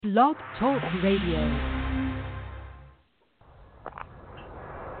Blog Talk Radio.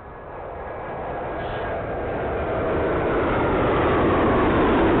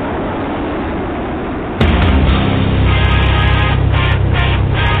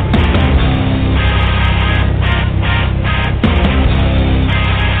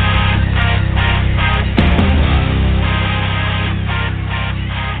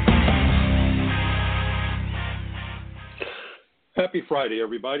 Happy Friday,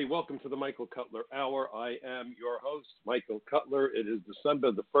 everybody. Welcome to the Michael Cutler Hour. I am your host, Michael Cutler. It is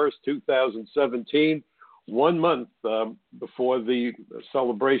December the 1st, 2017, 1 month before the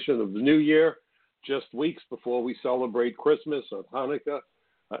celebration of the New Year, just weeks before we celebrate Christmas or Hanukkah.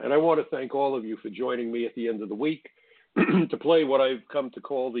 And I want to thank all of you for joining me at the end of the week to play what I've come to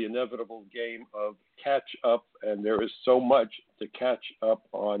call the inevitable game of catch up. And there is so much to catch up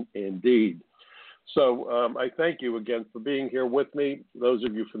on indeed. So I thank you again for being here with me. Those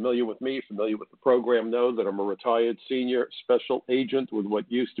of you familiar with me, familiar with the program, know that I'm a retired senior special agent with what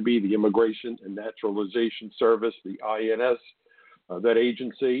used to be the Immigration and Naturalization Service, the INS. That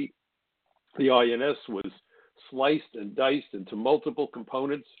agency, the INS, was sliced and diced into multiple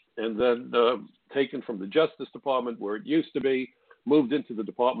components and then taken from the Justice Department, where it used to be, moved into the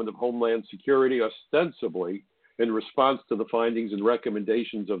Department of Homeland Security, ostensibly in response to the findings and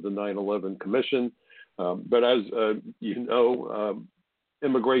recommendations of the 9/11 Commission. But as you know,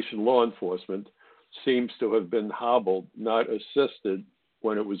 immigration law enforcement seems to have been hobbled, not assisted,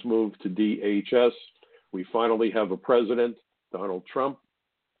 when it was moved to DHS. We finally have a president, Donald Trump,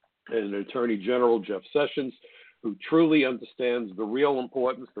 and an attorney general, Jeff Sessions, who truly understands the real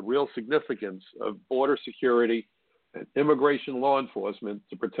importance, the real significance of border security and immigration law enforcement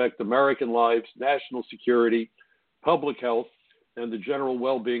to protect American lives, national security, public health, and the general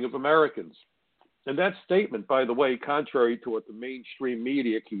well-being of Americans. And that statement, by the way, contrary to what the mainstream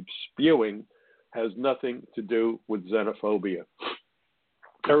media keeps spewing, has nothing to do with xenophobia.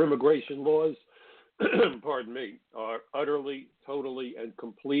 Our immigration laws, pardon me, are utterly, totally, and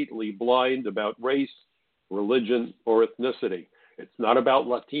completely blind about race, religion, or ethnicity. It's not about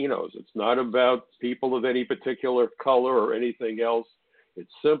Latinos. It's not about people of any particular color or anything else. It's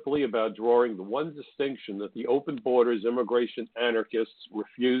simply about drawing the one distinction that the open borders immigration anarchists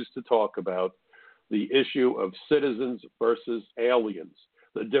refuse to talk about: the issue of citizens versus aliens,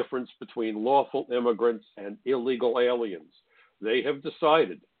 the difference between lawful immigrants and illegal aliens. They have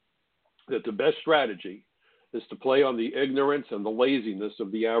decided that the best strategy is to play on the ignorance and the laziness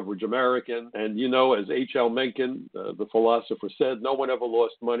of the average American. And, you know, as H.L. Mencken, the philosopher, said, no one ever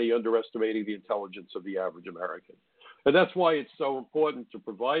lost money underestimating the intelligence of the average American. And that's why it's so important to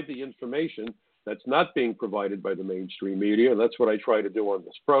provide the information that's not being provided by the mainstream media. And that's what I try to do on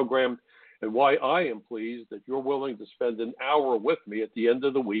this program, and why I am pleased that you're willing to spend an hour with me at the end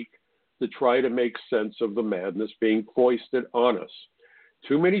of the week to try to make sense of the madness being foisted on us.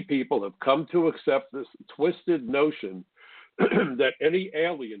 Too many people have come to accept this twisted notion that any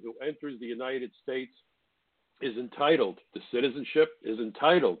alien who enters the United States is entitled to citizenship, is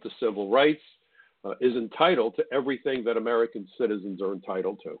entitled to civil rights, is entitled to everything that American citizens are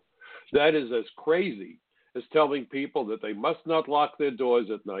entitled to. That is as crazy as telling people that they must not lock their doors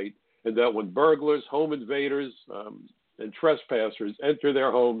at night, and that when burglars, home invaders, and trespassers enter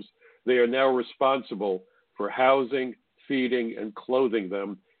their homes, they are now responsible for housing, feeding, and clothing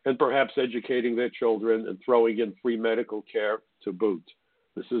them, and perhaps educating their children and throwing in free medical care to boot.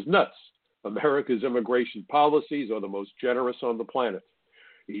 This is nuts. America's immigration policies are the most generous on the planet.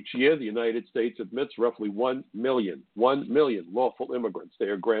 Each year, the United States admits roughly 1 million lawful immigrants. They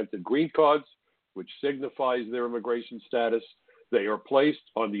are granted green cards, which signifies their immigration status. They are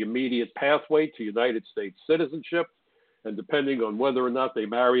placed on the immediate pathway to United States citizenship, and depending on whether or not they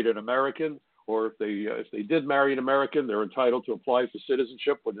married an American, or if they did marry an American, they're entitled to apply for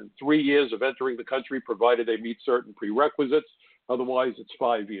citizenship within 3 years of entering the country, provided they meet certain prerequisites. Otherwise, it's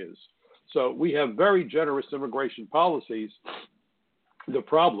 5 years. So we have very generous immigration policies. The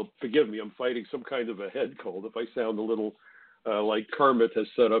problem, forgive me, I'm fighting some kind of a head cold. If I sound a little like Kermit has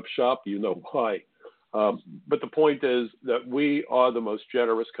set up shop, you know why. But the point is that we are the most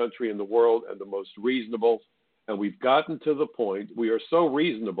generous country in the world and the most reasonable. And we've gotten to the point, we are so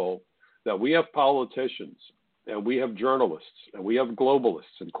reasonable that we have politicians and we have journalists and we have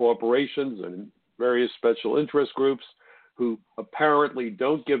globalists and corporations and various special interest groups who apparently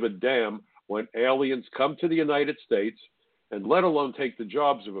don't give a damn when aliens come to the United States, and let alone take the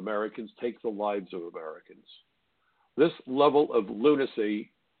jobs of Americans, take the lives of Americans. This level of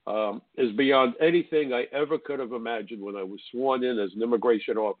lunacy is beyond anything I ever could have imagined when I was sworn in as an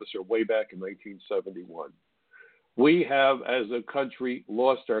immigration officer way back in 1971. We have, as a country,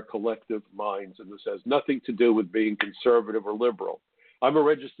 lost our collective minds, and this has nothing to do with being conservative or liberal. I'm a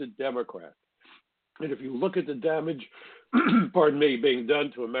registered Democrat. And if you look at the damage, pardon me, being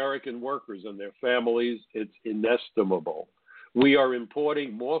done to American workers and their families, it's inestimable. We are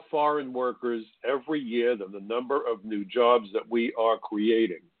importing more foreign workers every year than the number of new jobs that we are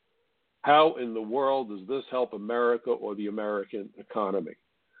creating. How in the world does this help America or the American economy?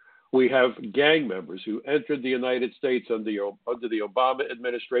 We have gang members who entered the United States under the Obama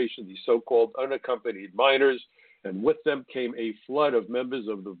administration, these so-called unaccompanied minors, and with them came a flood of members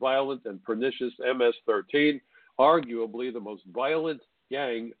of the violent and pernicious MS-13, arguably the most violent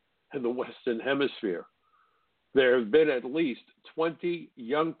gang in the Western Hemisphere. There have been at least 20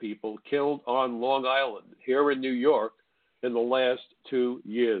 young people killed on Long Island, here in New York, in the last 2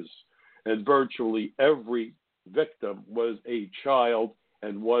 years. And virtually every victim was a child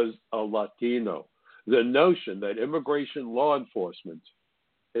and was a Latino. The notion that immigration law enforcement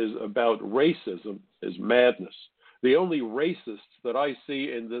is about racism is madness. The only racists that I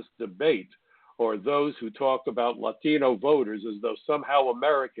see in this debate are those who talk about Latino voters as though somehow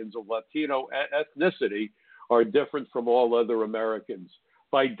Americans of Latino ethnicity are different from all other Americans.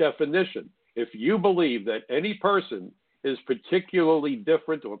 By definition, if you believe that any person is particularly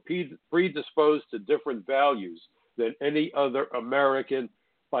different or predisposed to different values than any other American,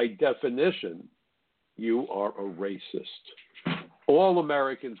 by definition, you are a racist. All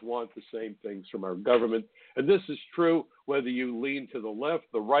Americans want the same things from our government, and this is true whether you lean to the left,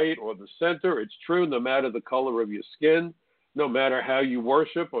 the right, or the center. It's true no matter the color of your skin, no matter how you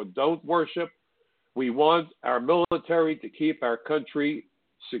worship or don't worship. We want our military to keep our country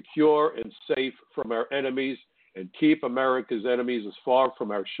secure and safe from our enemies and keep America's enemies as far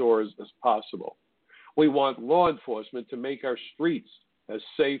from our shores as possible. We want law enforcement to make our streets as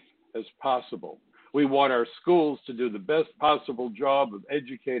safe as possible. We want our schools to do the best possible job of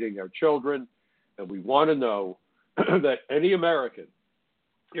educating our children, and we want to know that any American,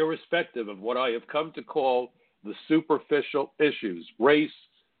 irrespective of what I have come to call the superficial issues, race,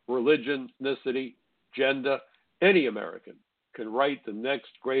 religion, ethnicity, gender, any American can write the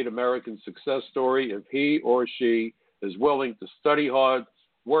next great American success story if he or she is willing to study hard,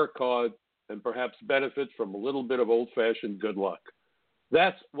 work hard, and perhaps benefit from a little bit of old-fashioned good luck.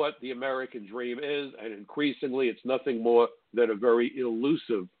 That's what the American dream is, and increasingly it's nothing more than a very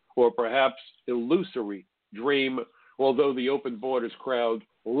elusive or perhaps illusory dream, although the open borders crowd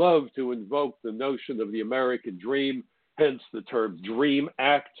love to invoke the notion of the American dream, hence the term Dream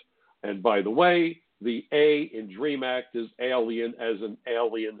Act. And by the way, the A in Dream Act is alien, as in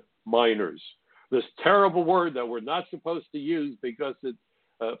alien minors. This terrible word that we're not supposed to use because it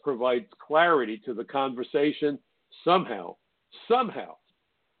provides clarity to the conversation somehow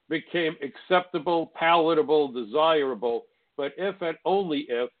became acceptable, palatable, desirable, but if and only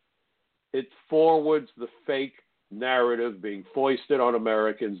if it forwards the fake narrative being foisted on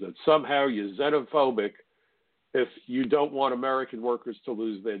Americans that somehow you're xenophobic if you don't want American workers to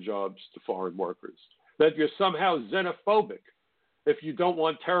lose their jobs to foreign workers, that you're somehow xenophobic if you don't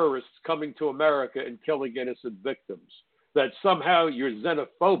want terrorists coming to America and killing innocent victims, that somehow you're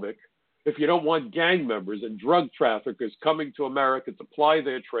xenophobic if you don't want gang members and drug traffickers coming to America to ply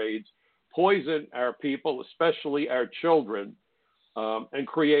their trades, poison our people, especially our children, and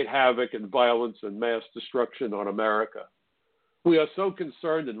create havoc and violence and mass destruction on America. We are so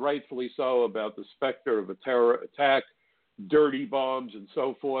concerned, and rightfully so, about the specter of a terror attack, dirty bombs, and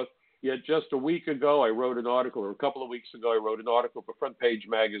so forth. Yet just a week ago, I wrote an article, or a couple of weeks ago, I wrote an article for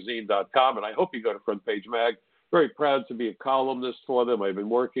FrontPageMagazine.com, and I hope you go to Front Page Mag. Very proud to be a columnist for them. I've been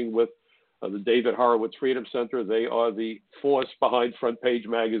working with the David Horowitz Freedom Center. They are the force behind Front Page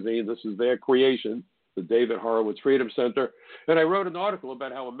Magazine. This is their creation, the David Horowitz Freedom Center. And I wrote an article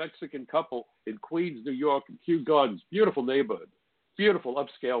about how a Mexican couple in Queens, New York, in Kew Gardens, beautiful neighborhood, beautiful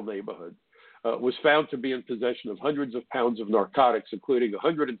upscale neighborhood, was found to be in possession of hundreds of pounds of narcotics, including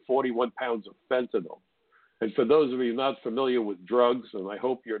 141 pounds of fentanyl. And for those of you not familiar with drugs, and I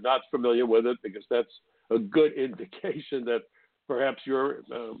hope you're not familiar with it because that's a good indication that perhaps your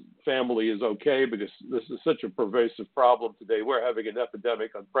family is okay, because this is such a pervasive problem today. We're having an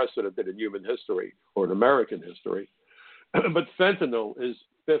epidemic unprecedented in human history, or in American history. But fentanyl is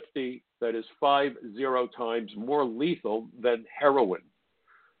 50 times more lethal than heroin.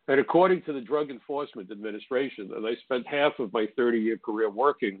 And according to the Drug Enforcement Administration, and I spent half of my 30-year career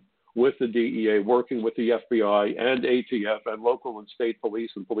working with the DEA, working with the FBI and ATF and local and state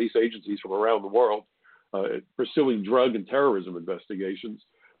police and police agencies from around the world, pursuing drug and terrorism investigations.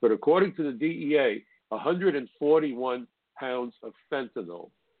 But according to the DEA, 141 pounds of fentanyl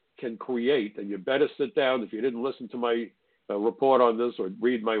can create, and you better sit down if you didn't listen to my report on this or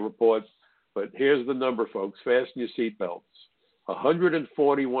read my report, but here's the number, folks. Fasten your seatbelts.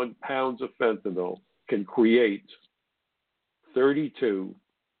 141 pounds of fentanyl can create 32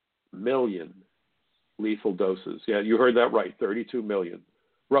 million lethal doses. Yeah, you heard that right, 32 million.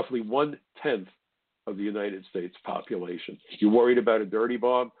 Roughly 1/10 of the United States population. You worried about a dirty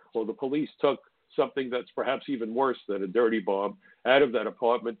bomb? Well, the police took something that's perhaps even worse than a dirty bomb out of that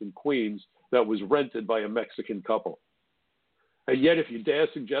apartment in Queens that was rented by a Mexican couple. And yet, if you dare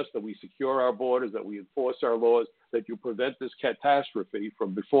suggest that we secure our borders, that we enforce our laws, that you prevent this catastrophe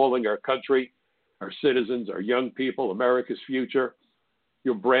from befalling our country, our citizens, our young people, America's future,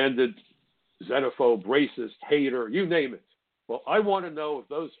 you're branded xenophobe, racist, hater, you name it. Well, I want to know if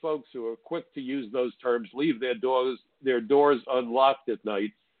those folks who are quick to use those terms leave their doors unlocked at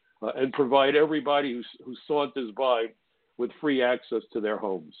night and provide everybody who saunters by with free access to their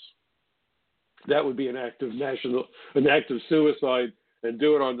homes. That would be an act of suicide, and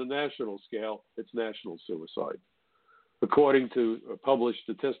do it on the national scale. It's national suicide. According to published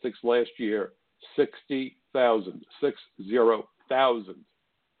statistics last year, 60,000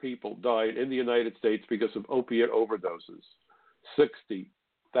 people died in the United States because of opiate overdoses.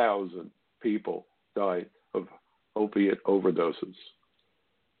 60,000 people died of opiate overdoses.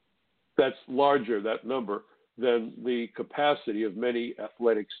 That's larger, that number, than the capacity of many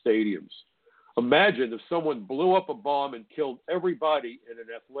athletic stadiums. Imagine if someone blew up a bomb and killed everybody in an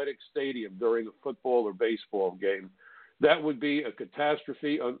athletic stadium during a football or baseball game. That would be a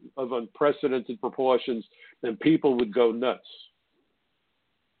catastrophe of unprecedented proportions, and people would go nuts.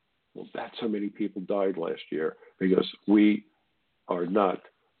 Well, that's how many people died last year, because we are not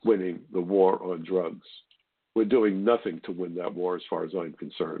winning the war on drugs. We're doing nothing to win that war as far as I'm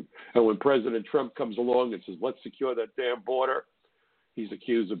concerned. And when President Trump comes along and says, let's secure that damn border, he's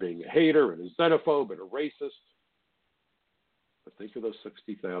accused of being a hater and a xenophobe and a racist. But think of those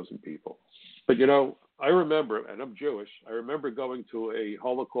 60,000 people. But, you know, I remember, and I'm Jewish, I remember going to a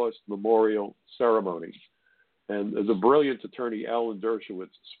Holocaust memorial ceremony. And the brilliant attorney Alan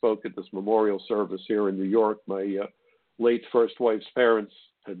Dershowitz spoke at this memorial service here in New York. My late first wife's parents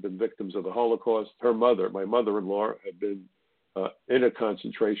had been victims of the Holocaust. Her mother, my mother-in-law, had been in a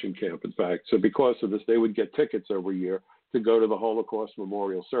concentration camp, in fact. So because of this, they would get tickets every year to go to the Holocaust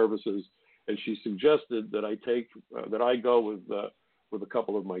memorial services. And she suggested that I go with a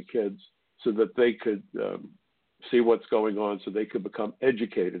couple of my kids so that they could see what's going on, so they could become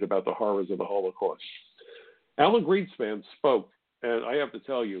educated about the horrors of the Holocaust. Alan Greenspan spoke, and I have to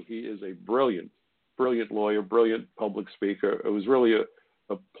tell you, he is a brilliant lawyer, brilliant public speaker. It was really a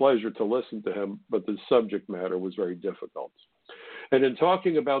pleasure to listen to him, but the subject matter was very difficult. And in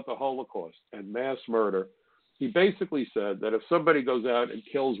talking about the Holocaust and mass murder, he basically said that if somebody goes out and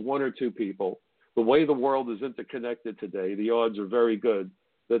kills one or two people, the way the world is interconnected today, the odds are very good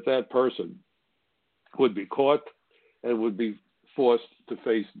that that person would be caught and would be forced to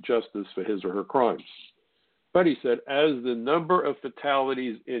face justice for his or her crimes. But he said, as the number of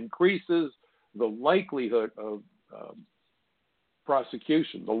fatalities increases, the likelihood of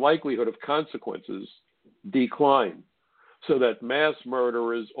prosecution, the likelihood of consequences decline, so that mass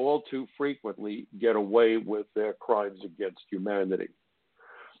murderers all too frequently get away with their crimes against humanity.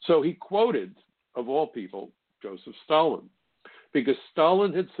 So he quoted, of all people, Joseph Stalin, because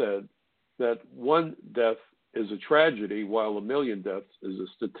Stalin had said that one death is a tragedy while a million deaths is a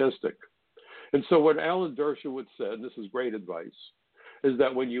statistic. And so what Alan Dershowitz said, and this is great advice, is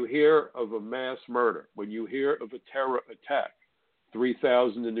that when you hear of a mass murder, when you hear of a terror attack,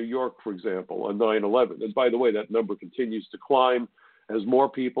 3,000 in New York, for example, on 9/11, and by the way, that number continues to climb as more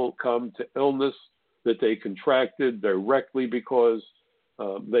people come to illness that they contracted directly because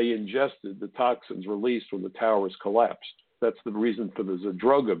they ingested the toxins released when the towers collapsed. That's the reason for the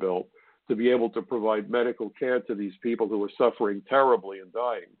Zadroga bill, to be able to provide medical care to these people who are suffering terribly and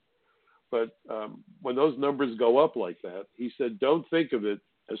dying. But when those numbers go up like that, he said, don't think of it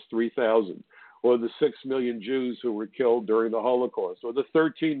as 3,000 or the 6 million Jews who were killed during the Holocaust or the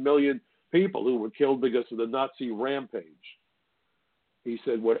 13 million people who were killed because of the Nazi rampage. He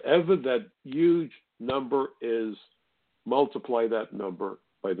said, whatever that huge number is, multiply that number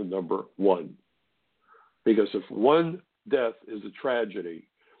by the number 1. Because if one death is a tragedy,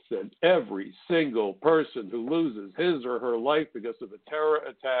 then every single person who loses his or her life because of a terror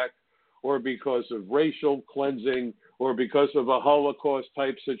attack or because of racial cleansing or because of a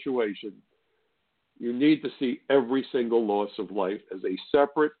Holocaust-type situation, you need to see every single loss of life as a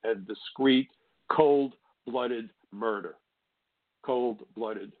separate and discrete, cold-blooded murder.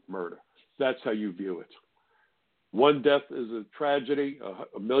 Cold-blooded murder. That's how you view it. One death is a tragedy,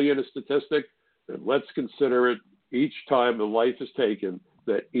 a million a statistic, and let's consider it each time the life is taken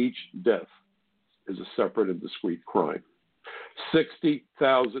that each death is a separate and discrete crime.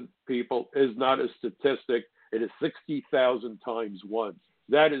 60,000 people is not a statistic. It is 60,000 times one.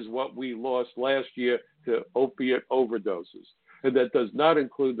 That is what we lost last year to opiate overdoses. And that does not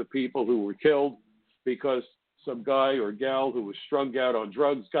include the people who were killed because some guy or gal who was strung out on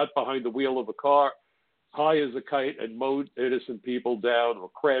drugs got behind the wheel of a car, high as a kite, and mowed innocent people down or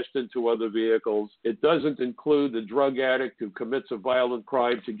crashed into other vehicles. It doesn't include the drug addict who commits a violent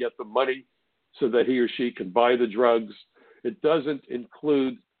crime to get the money so that he or she can buy the drugs. It doesn't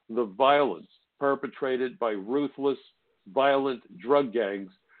include the violence perpetrated by ruthless, violent drug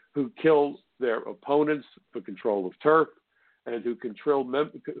gangs who kill their opponents for control of turf and who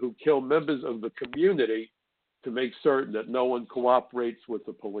kill members of the community to make certain that no one cooperates with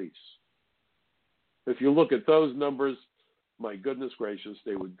the police. If you look at those numbers, my goodness gracious,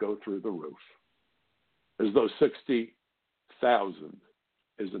 they would go through the roof. As though 60,000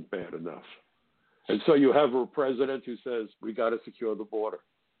 isn't bad enough. And so you have a president who says, we got to secure the border.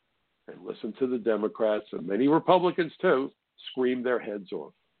 And listen to the Democrats, and many Republicans too, scream their heads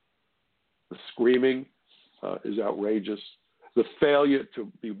off. The screaming is outrageous. The failure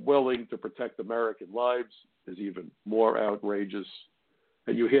to be willing to protect American lives is even more outrageous.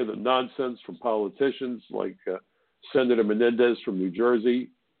 And you hear the nonsense from politicians like Senator Menendez from New Jersey,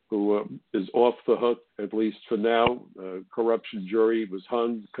 who is off the hook, at least for now. Corruption jury was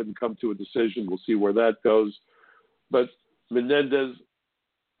hung, couldn't come to a decision. We'll see where that goes. But Menendez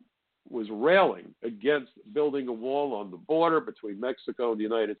was railing against building a wall on the border between Mexico and the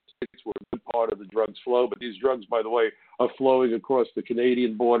United States, where a good part of the drugs flow. But these drugs, by the way, are flowing across the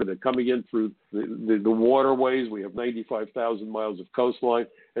Canadian border. They're coming in through the waterways. We have 95,000 miles of coastline,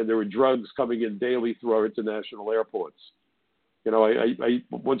 and there are drugs coming in daily through our international airports. You know, I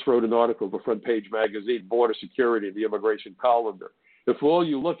once wrote an article for Front Page Magazine, Border Security and the Immigration Calendar. If all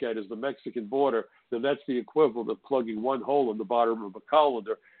you look at is the Mexican border, then that's the equivalent of plugging one hole in the bottom of a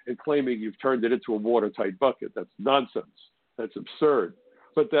colander and claiming you've turned it into a watertight bucket. That's nonsense. That's absurd.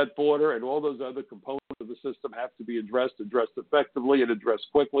 But that border and all those other components of the system have to be addressed effectively and addressed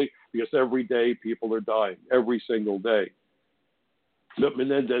quickly, because every day people are dying, every single day. But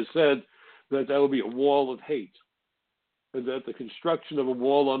Menendez said that that would be a wall of hate, and that the construction of a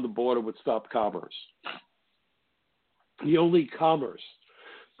wall on the border would stop commerce. The only commerce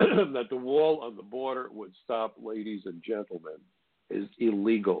that the wall on the border would stop, ladies and gentlemen, is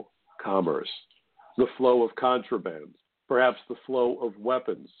illegal commerce, the flow of contraband, perhaps the flow of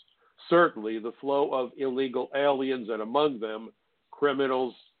weapons, certainly the flow of illegal aliens, and among them,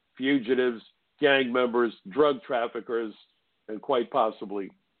 criminals, fugitives, gang members, drug traffickers, and quite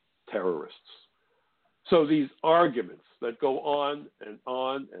possibly terrorists. So these arguments that go on and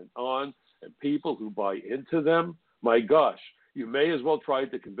on and on, and people who buy into them, my gosh, you may as well try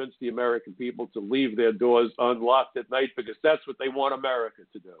to convince the American people to leave their doors unlocked at night, because that's what they want America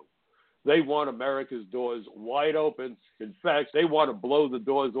to do. They want America's doors wide open. In fact, they want to blow the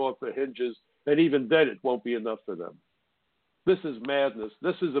doors off the hinges, and even then it won't be enough for them. This is madness.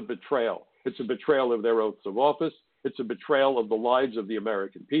 This is a betrayal. It's a betrayal of their oaths of office. It's a betrayal of the lives of the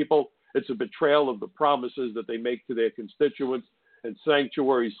American people. It's a betrayal of the promises that they make to their constituents, and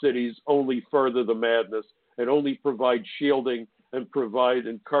sanctuary cities only further the madness and only provide shielding and provide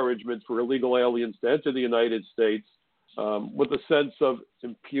encouragement for illegal aliens to enter the United States with a sense of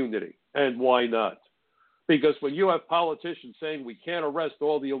impunity. And why not? Because when you have politicians saying we can't arrest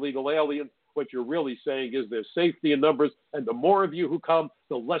all the illegal aliens, what you're really saying is there's safety in numbers, and the more of you who come,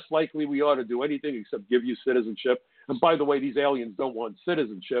 the less likely we are to do anything except give you citizenship. And by the way, these aliens don't want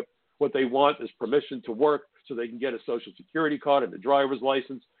citizenship. What they want is permission to work so they can get a Social Security card and a driver's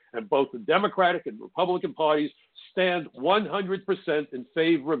license. And both the Democratic and Republican parties stand 100% in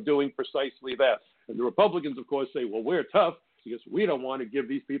favor of doing precisely that. And the Republicans, of course, say, well, we're tough because we don't want to give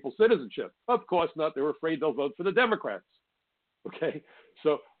these people citizenship. Of course not. They're afraid they'll vote for the Democrats. Okay?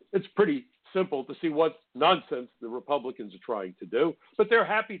 So it's pretty simple to see what nonsense the Republicans are trying to do. But they're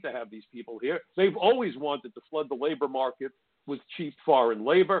happy to have these people here. They've always wanted to flood the labor market with cheap foreign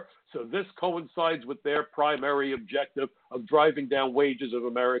labor. So this coincides with their primary objective of driving down wages of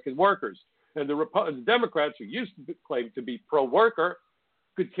American workers. And the Democrats, who used to claim to be pro-worker,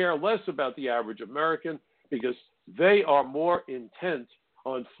 could care less about the average American, because they are more intent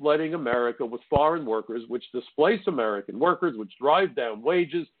on flooding America with foreign workers, which displace American workers, which drive down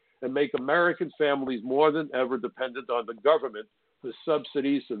wages and make American families more than ever dependent on the government for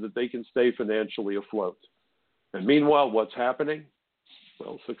subsidies so that they can stay financially afloat. And meanwhile, what's happening?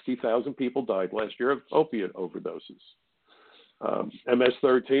 Well, 60,000 people died last year of opiate overdoses.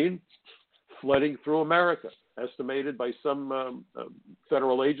 MS-13 flooding through America, estimated by some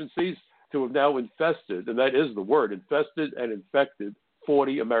federal agencies to have now infested, and that is the word, infested and infected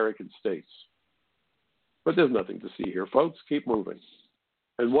 40 American states. But there's nothing to see here, folks. Keep moving.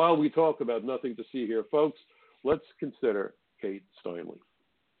 And while we talk about nothing to see here, folks, let's consider Kate Steinle.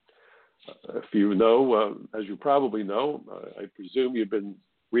 If you know, as you probably know, I presume you've been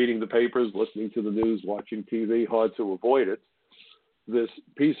reading the papers, listening to the news, watching TV, hard to avoid it. This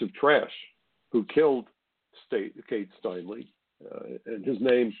piece of trash who killed Kate Steinle, and his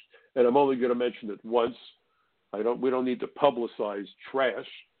name, and I'm only going to mention it once. We don't need to publicize trash.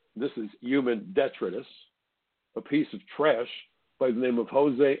 This is human detritus, a piece of trash by the name of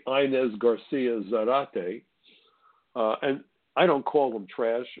Jose Inez Garcia Zarate. And I don't call him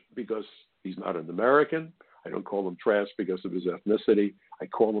trash because he's not an American. I don't call him trash because of his ethnicity. I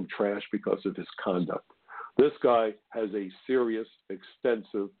call him trash because of his conduct. This guy has a serious,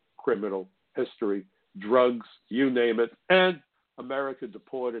 extensive criminal history, drugs, you name it, and America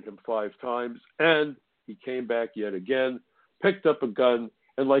deported him 5 times, and he came back yet again, picked up a gun,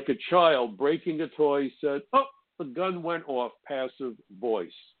 and like a child breaking a toy, said, "Oh, the gun went off," passive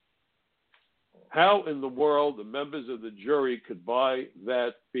voice. How in the world the members of the jury could buy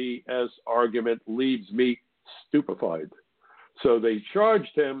that BS argument leaves me stupefied. So they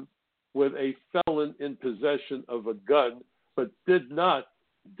charged him with a felon in possession of a gun, but did not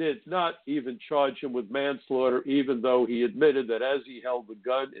even charge him with manslaughter, even though he admitted that as he held the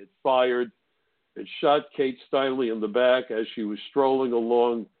gun, it fired. It shot Kate Steinle in the back as she was strolling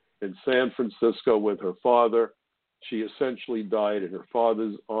along in San Francisco with her father. She essentially died in her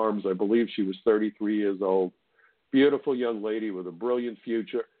father's arms. I believe she was 33 years old. Beautiful young lady with a brilliant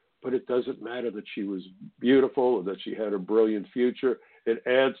future. But it doesn't matter that she was beautiful or that she had a brilliant future. It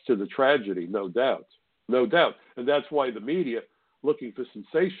adds to the tragedy, no doubt. No doubt. And that's why the media, looking for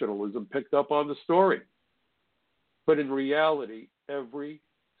sensationalism, picked up on the story. But in reality, every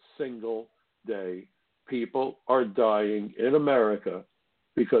single day, people are dying in America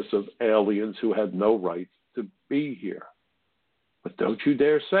because of aliens who had no right to be here. But don't you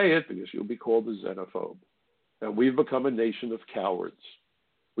dare say it, because you'll be called a xenophobe. And we've become a nation of cowards.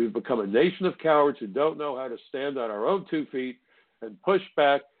 We've become a nation of cowards who don't know how to stand on our own 2 feet and push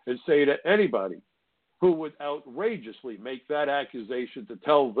back and say to anybody who would outrageously make that accusation to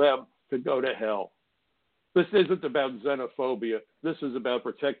tell them to go to hell. This isn't about xenophobia. This is about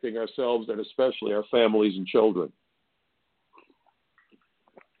protecting ourselves and especially our families and children.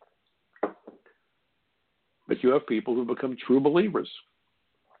 But you have people who become true believers.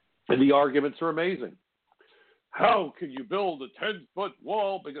 And the arguments are amazing. How can you build a 10-foot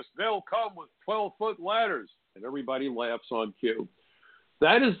wall because they'll come with 12-foot ladders? And everybody laughs on cue.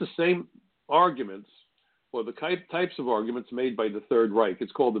 That is the same arguments, or the types of arguments made by the Third Reich.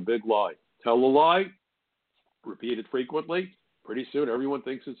 It's called the big lie. Tell a lie, repeat it frequently. Pretty soon everyone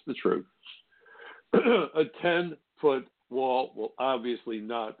thinks it's the truth. A 10-foot wall will obviously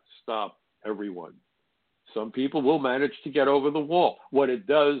not stop everyone. Some people will manage to get over the wall. What it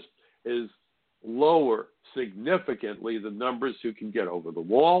does is lower significantly the numbers who can get over the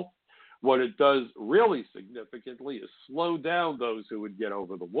wall. What it does really significantly is slow down those who would get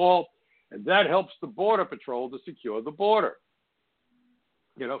over the wall, and that helps the Border Patrol to secure the border.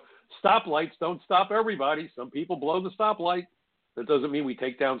 You know, stoplights don't stop everybody. Some people blow the stoplight. That doesn't mean we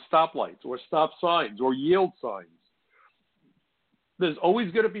take down stoplights or stop signs or yield signs. There's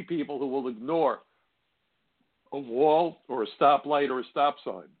always going to be people who will ignore a wall or a stoplight or a stop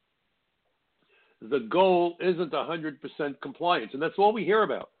sign. The goal isn't 100% compliance, and that's all we hear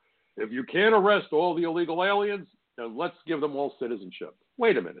about. If you can't arrest all the illegal aliens, then let's give them all citizenship.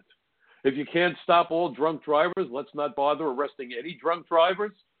 Wait a minute. If you can't stop all drunk drivers, let's not bother arresting any drunk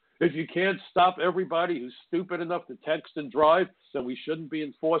drivers. If you can't stop everybody who's stupid enough to text and drive, then we shouldn't be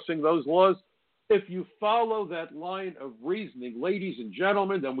enforcing those laws. If you follow that line of reasoning, ladies and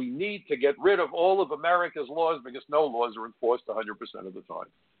gentlemen, then we need to get rid of all of America's laws because no laws are enforced 100% of the time.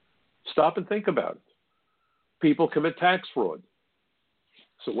 Stop and think about it. People commit tax fraud.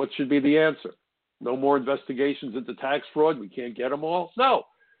 So what should be the answer? No more investigations into tax fraud? We can't get them all? No.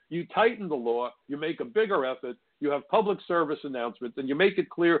 You tighten the law. You make a bigger effort. You have public service announcements, and you make it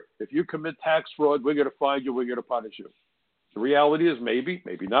clear if you commit tax fraud, we're going to find you, we're going to punish you. The reality is maybe,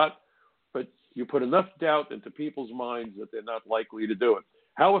 maybe not, but you put enough doubt into people's minds that they're not likely to do it.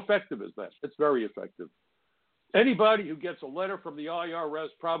 How effective is that? It's very effective. Anybody who gets a letter from the IRS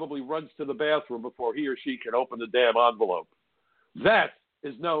probably runs to the bathroom before he or she can open the damn envelope. That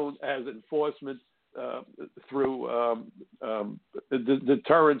is known as enforcement through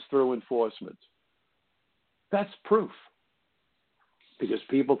deterrence through enforcement. That's proof. Because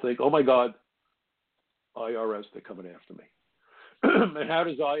people think, oh my God, IRS, they're coming after me. And how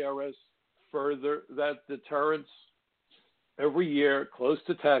does IRS further that deterrence? Every year, close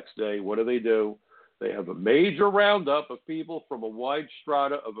to tax day, what do? They have a major roundup of people from a wide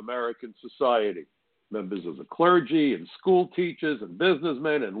strata of American society, members of the clergy and school teachers and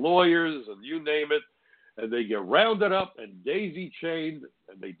businessmen and lawyers and you name it. And they get rounded up and daisy-chained,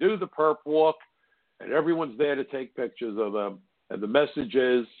 and they do the perp walk, and everyone's there to take pictures of them. And the message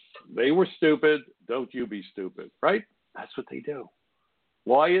is, they were stupid, don't you be stupid, right? That's what they do.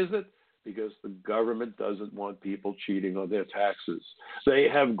 Why is it? Because the government doesn't want people cheating on their taxes. They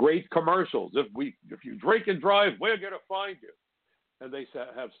have great commercials. If you drink and drive, we're going to find you. And they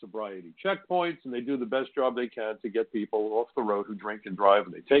have sobriety checkpoints, and they do the best job they can to get people off the road who drink and drive,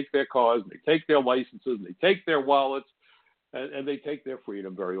 and they take their cars, and they take their licenses, and they take their wallets, and they take their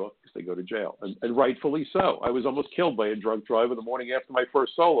freedom very often because they go to jail, and rightfully so. I was almost killed by a drunk driver the morning after my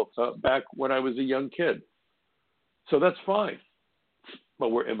first solo back when I was a young kid. So that's fine. But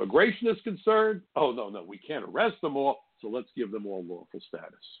where immigration is concerned, oh, no, we can't arrest them all, so let's give them all lawful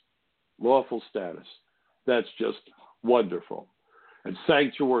status. Lawful status. That's just wonderful. And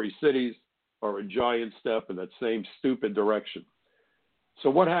sanctuary cities are a giant step in that same stupid direction.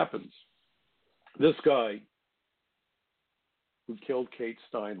 So what happens? This guy who killed Kate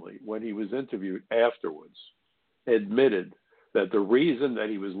Steinle, when he was interviewed afterwards, admitted that the reason that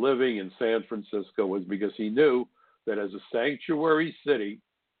he was living in San Francisco was because he knew that as a sanctuary city,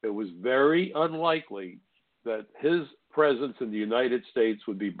 it was very unlikely that his presence in the United States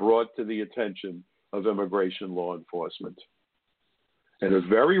would be brought to the attention of immigration law enforcement. In a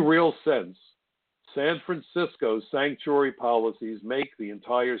very real sense, San Francisco's sanctuary policies make the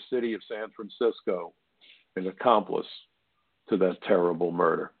entire city of San Francisco an accomplice to that terrible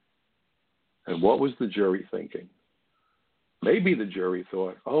murder. And what was the jury thinking? Maybe the jury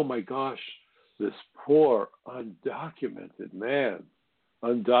thought, oh my gosh, this poor undocumented man,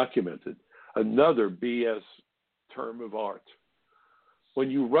 undocumented, another BS term of art. When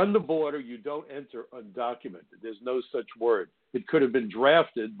you run the border, you don't enter undocumented. There's no such word. It could have been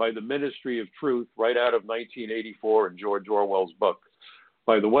drafted by the Ministry of Truth right out of 1984 in George Orwell's book.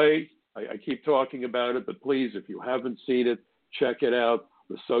 By the way, I keep talking about it, but please, if you haven't seen it, check it out.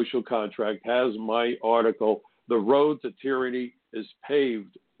 The Social Contract has my article. The road to tyranny is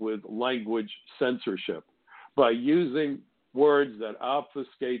paved with language censorship. By using words that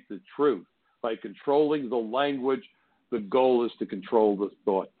obfuscate the truth, by controlling the language, the goal is to control the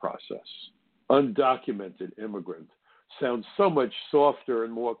thought process. Undocumented immigrant sounds so much softer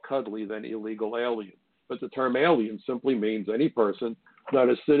and more cuddly than illegal alien. But the term alien simply means any person not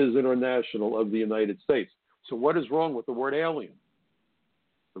a citizen or national of the United States. So what is wrong with the word alien?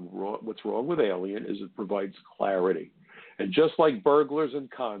 What's wrong with alien is it provides clarity. And just like burglars and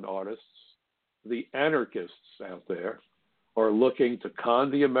con artists, the anarchists out there are looking to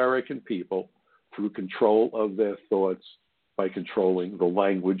con the American people through control of their thoughts by controlling the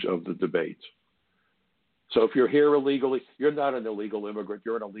language of the debate. So if you're here illegally, you're not an illegal immigrant,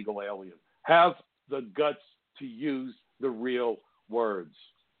 you're an illegal alien. Have the guts to use the real words.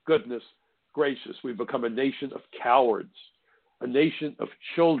 Goodness gracious, we've become a nation of cowards, a nation of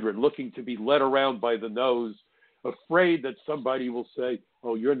children looking to be led around by the nose, afraid that somebody will say,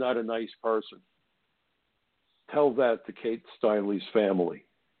 oh, you're not a nice person. Tell that to Kate Steinle's family.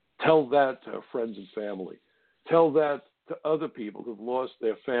 Tell that to her friends and family. Tell that to other people who've lost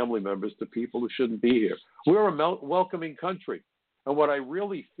their family members to people who shouldn't be here. We're a welcoming country. And what I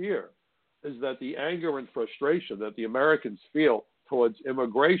really fear is that the anger and frustration that the Americans feel towards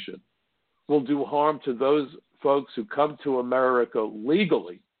immigration will do harm to those folks who come to America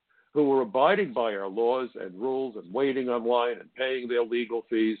legally, who are abiding by our laws and rules and waiting online and paying their legal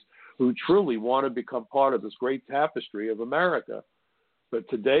fees, who truly want to become part of this great tapestry of America. But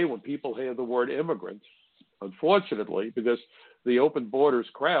today, when people hear the word immigrant, unfortunately, because the open borders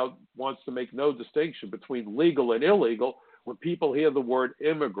crowd wants to make no distinction between legal and illegal, when people hear the word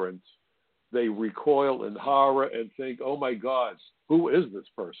immigrant, they recoil in horror and think, oh my God, who is this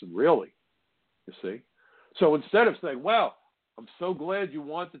person really? You see? So instead of saying, wow, I'm so glad you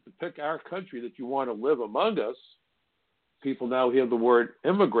wanted to pick our country, that you want to live among us, people now hear the word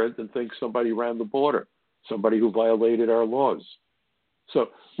immigrant and think somebody ran the border, somebody who violated our laws. So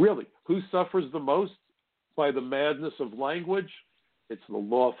really, who suffers the most by the madness of language? It's the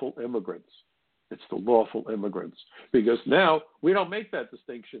lawful immigrants. It's the lawful immigrants. Because now we don't make that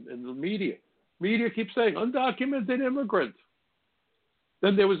distinction in the media. Media keeps saying undocumented immigrant.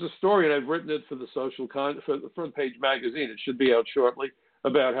 Then there was a story, and I've written it for the for the Front Page magazine. It should be out shortly,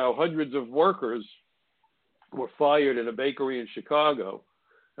 about how hundreds of workers were fired in a bakery in Chicago,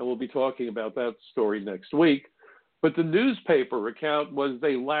 and we'll be talking about that story next week. But the newspaper account was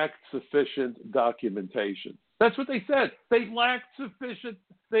they lacked sufficient documentation. That's what they said. They lacked sufficient.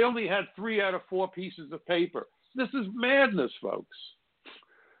 They only had 3 out of 4 pieces of paper. This is madness, folks.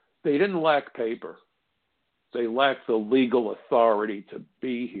 They didn't lack paper. They lacked the legal authority to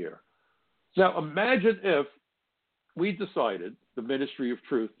be here. Now, imagine if we decided, the Ministry of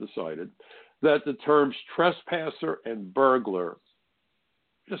Truth decided, that the terms trespasser and burglar,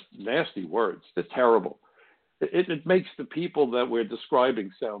 just nasty words, they're terrible. It makes the people that we're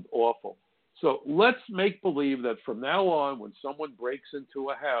describing sound awful. So let's make believe that from now on, when someone breaks into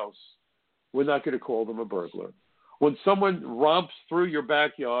a house, we're not going to call them a burglar. When someone romps through your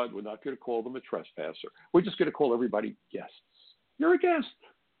backyard, we're not going to call them a trespasser. We're just going to call everybody guests. You're a guest.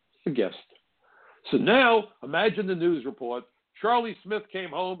 A guest. So now, imagine the news report. Charlie Smith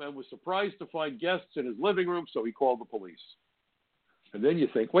came home and was surprised to find guests in his living room, so he called the police. And then you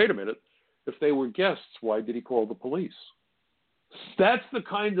think, wait a minute. If they were guests, why did he call the police? That's the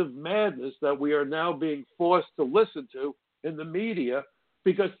kind of madness that we are now being forced to listen to in the media,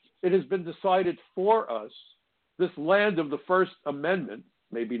 because it has been decided for us, this land of the First Amendment,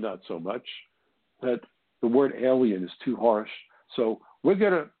 maybe not so much, that the word alien is too harsh. So we're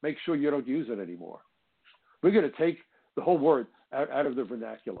going to make sure you don't use it anymore. We're going to take the whole word out of the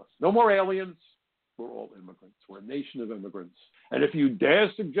vernacular. No more aliens. We're all immigrants. We're a nation of immigrants. And if you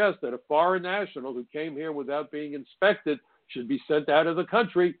dare suggest that a foreign national who came here without being inspected should be sent out of the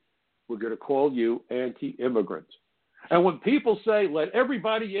country, we're going to call you anti-immigrant. And when people say, let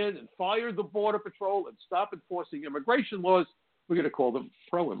everybody in and fire the Border Patrol and stop enforcing immigration laws, we're going to call them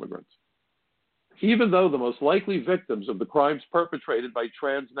pro-immigrant. Even though the most likely victims of the crimes perpetrated by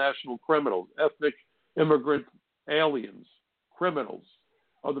transnational criminals, ethnic immigrant aliens, criminals,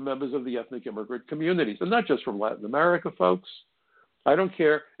 are the members of the ethnic immigrant communities, and not just from Latin America, folks. I don't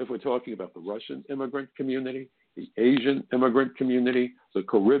care if we're talking about the Russian immigrant community, the Asian immigrant community, the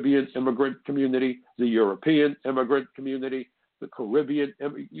Caribbean immigrant community, the European immigrant community, the Caribbean.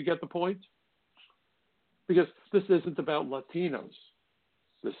 You get the point? Because this isn't about Latinos.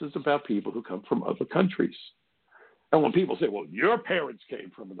 This is about people who come from other countries. And when people say, well, your parents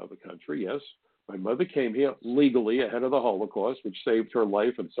came from another country, yes. My mother came here legally ahead of the Holocaust, which saved her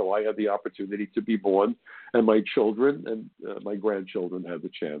life, and so I had the opportunity to be born, and my children and my grandchildren had the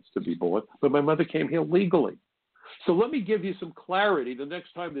chance to be born. But my mother came here legally. So let me give you some clarity the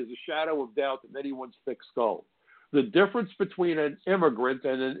next time there's a shadow of doubt in anyone's thick skull. The difference between an immigrant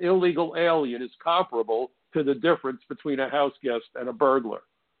and an illegal alien is comparable to the difference between a house guest and a burglar.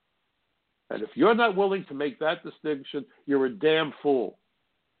 And if you're not willing to make that distinction, you're a damn fool.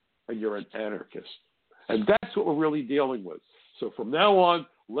 And you're an anarchist. And that's what we're really dealing with. So from now on,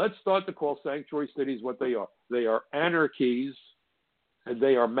 let's start to call sanctuary cities what they are. They are anarchies, and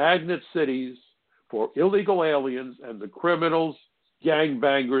they are magnet cities for illegal aliens and the criminals,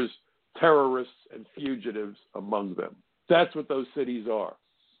 gangbangers, terrorists, and fugitives among them. That's what those cities are.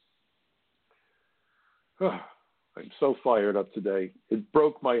 I'm so fired up today. It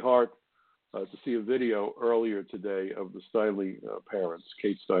broke my heart to see a video earlier today of the Steinle parents,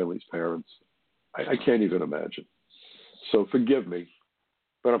 Kate Steinle's parents. I can't even imagine. So forgive me,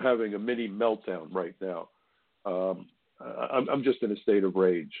 but I'm having a mini meltdown right now. I'm just in a state of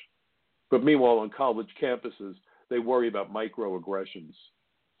rage. But meanwhile, on college campuses, they worry about microaggressions,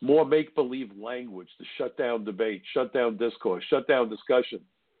 more make-believe language to shut down debate, shut down discourse, shut down discussion.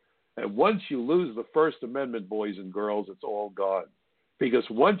 And once you lose the First Amendment, boys and girls, it's all gone. Because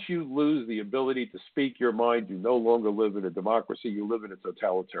once you lose the ability to speak your mind, you no longer live in a democracy, you live in a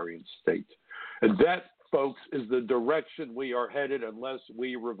totalitarian state. And that, folks, is the direction we are headed unless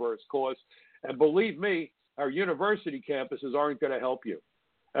we reverse course. And believe me, our university campuses aren't going to help you.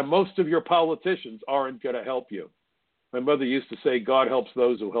 And most of your politicians aren't going to help you. My mother used to say, God helps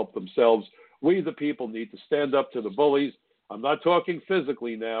those who help themselves. We, the people, need to stand up to the bullies. I'm not talking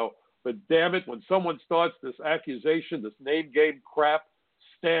physically now, but damn it, when someone starts this accusation, this name game crap,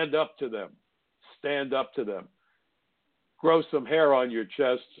 stand up to them. Stand up to them. Grow some hair on your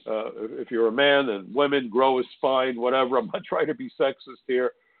chest. If you're a man, and women, grow a spine, whatever. I'm not trying to be sexist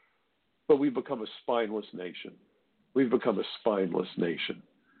here, but we've become a spineless nation. We've become a spineless nation.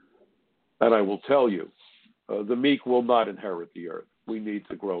 And I will tell you, the meek will not inherit the earth. We need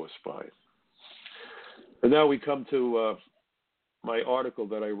to grow a spine. And now we come to my article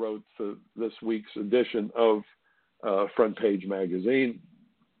that I wrote for this week's edition of Front Page magazine.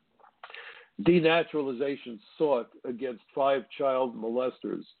 Denaturalization sought against 5 child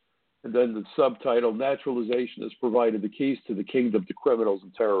molesters. And then the subtitle, Naturalization has provided the keys to the kingdom to criminals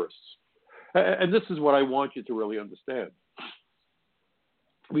and terrorists. And this is what I want you to really understand.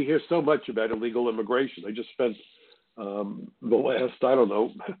 We hear so much about illegal immigration. I just spent the last,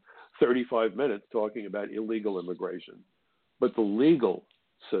 35 minutes talking about illegal immigration. But the legal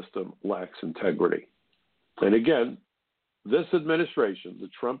system lacks integrity. And again, this administration, the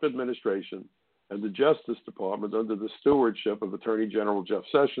Trump administration, and the Justice Department under the stewardship of Attorney General Jeff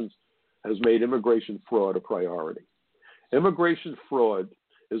Sessions has made immigration fraud a priority. Immigration fraud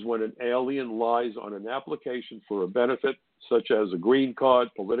is when an alien lies on an application for a benefit, such as a green card,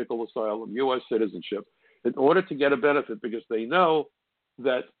 political asylum, U.S. citizenship, in order to get a benefit because they know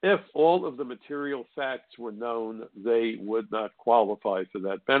that if all of the material facts were known, they would not qualify for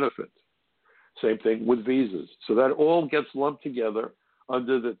that benefit. Same thing with visas. So that all gets lumped together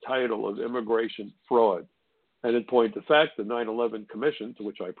under the title of immigration fraud. And in point of fact, the 9/11 Commission, to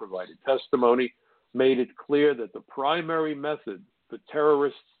which I provided testimony, made it clear that the primary method for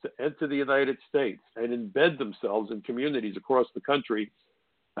terrorists to enter the United States and embed themselves in communities across the country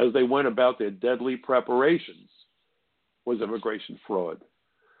as they went about their deadly preparations was immigration fraud.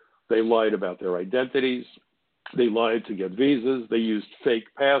 They lied about their identities. They lied to get visas. They used fake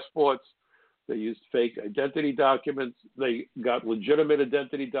passports. They used fake identity documents. They got legitimate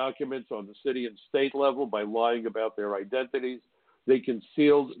identity documents on the city and state level by lying about their identities. They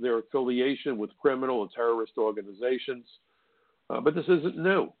concealed their affiliation with criminal and terrorist organizations. But this isn't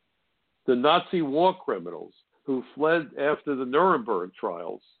new. The Nazi war criminals who fled after the Nuremberg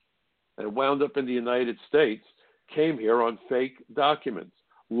trials and wound up in the United States came here on fake documents,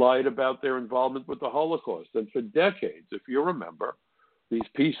 lied about their involvement with the Holocaust. And for decades, if you remember, these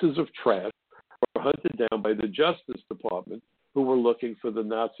pieces of trash were hunted down by the Justice Department who were looking for the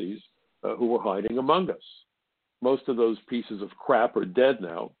Nazis who were hiding among us. Most of those pieces of crap are dead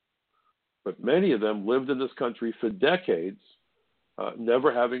now, but many of them lived in this country for decades,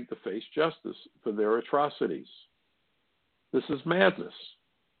 never having to face justice for their atrocities. This is madness.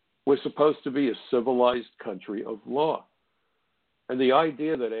 We're supposed to be a civilized country of law. And the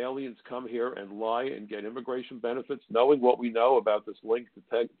idea that aliens come here and lie and get immigration benefits, knowing what we know about this link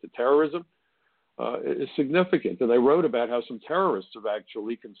to terrorism, is significant. And I wrote about how some terrorists have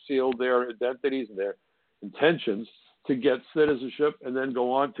actually concealed their identities and their intentions to get citizenship and then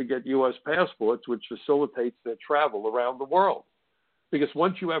go on to get U.S. passports, which facilitates their travel around the world. Because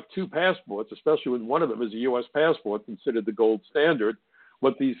once you have 2 passports, especially when one of them is a U.S. passport, considered the gold standard,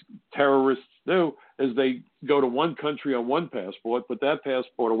 what these terrorists do is they go to one country on one passport, put that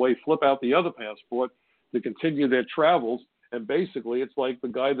passport away, flip out the other passport to continue their travels. And basically, it's like the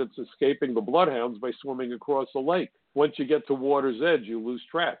guy that's escaping the bloodhounds by swimming across a lake. Once you get to water's edge, you lose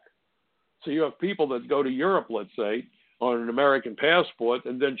track. So you have people that go to Europe, let's say, on an American passport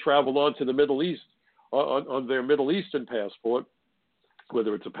and then travel on to the Middle East on their Middle Eastern passport,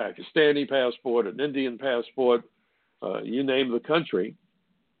 whether it's a Pakistani passport, an Indian passport, you name the country.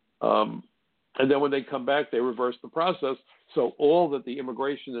 And then when they come back, they reverse the process. So all that the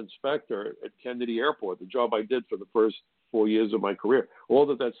immigration inspector at Kennedy Airport, the job I did for the first 4 years of my career, all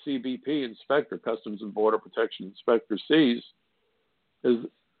that CBP inspector, Customs and Border Protection inspector, sees is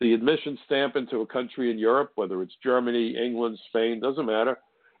the admission stamp into a country in Europe, whether it's Germany, England, Spain, doesn't matter,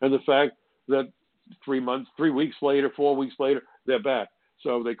 and the fact that 3 weeks later, 4 weeks later, they're back.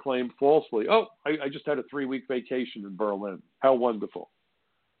 So they claim falsely, I just had a 3-week vacation in Berlin. How wonderful.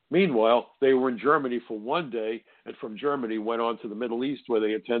 Meanwhile, they were in Germany for 1 day, and from Germany went on to the Middle East where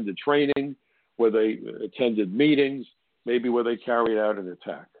they attended training, where they attended meetings, maybe where they carried out an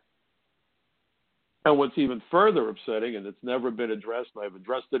attack. And what's even further upsetting, and it's never been addressed, and I've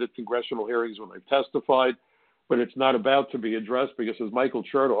addressed it at congressional hearings when I've testified, but it's not about to be addressed because as Michael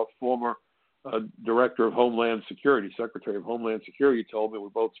Chertoff, former Director of Homeland Security, Secretary of Homeland Security, told me, we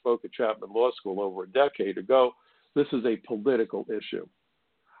both spoke at Chapman Law School over a decade ago, this is a political issue.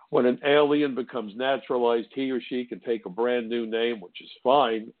 When an alien becomes naturalized, he or she can take a brand new name, which is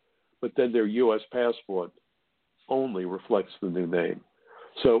fine, but then their U.S. passport only reflects the new name.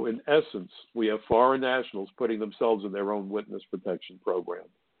 So in essence, we have foreign nationals putting themselves in their own witness protection program.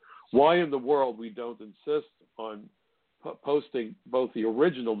 Why in the world we don't insist on posting both the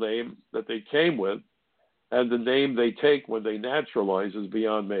original name that they came with and the name they take when they naturalize is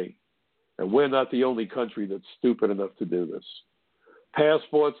beyond me. And we're not the only country that's stupid enough to do this.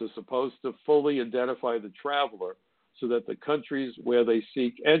 Passports are supposed to fully identify the traveler so that the countries where they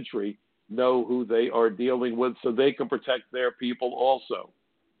seek entry know who they are dealing with so they can protect their people also.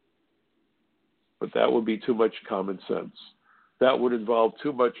 But that would be too much common sense. That would involve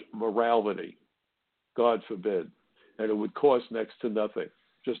too much morality, God forbid, and it would cost next to nothing.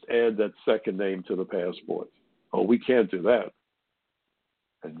 Just add that second name to the passport. Oh, we can't do that.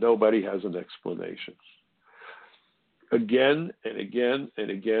 And nobody has an explanation. Again and again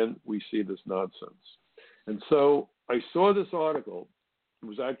and again, we see this nonsense. And so I saw this article. It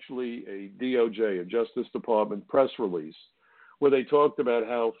was actually a DOJ, a Justice Department press release, where they talked about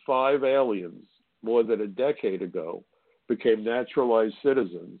how 5 aliens more than a decade ago became naturalized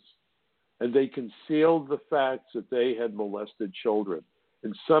citizens, and they concealed the facts that they had molested children.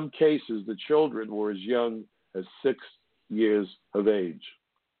 In some cases, the children were as young as 6 years of age.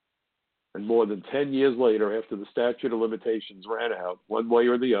 And more than 10 years later, after the statute of limitations ran out, one way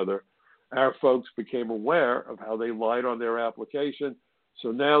or the other, our folks became aware of how they lied on their application.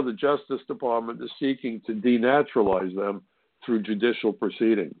 So now the Justice Department is seeking to denaturalize them through judicial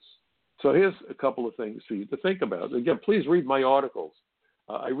proceedings. So here's a couple of things for you to think about. Again, please read my articles.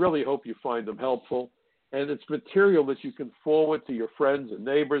 I really hope you find them helpful. And it's material that you can forward to your friends and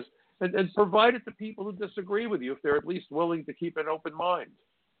neighbors and provide it to people who disagree with you if they're at least willing to keep an open mind.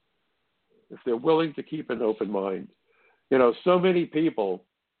 If they're willing to keep an open mind. You know, so many people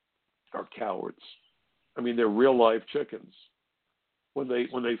are cowards. I mean, they're real life chickens. When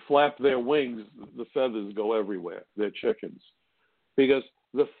they flap their wings, the feathers go everywhere. They're chickens. Because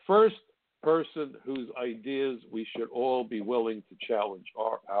the first person whose ideas we should all be willing to challenge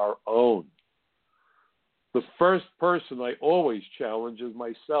are our own. The first person I always challenge is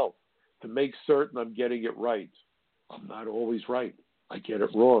myself to make certain I'm getting it right. I'm not always right. I get it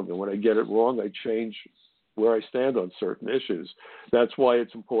wrong. And when I get it wrong, I change where I stand on certain issues. That's why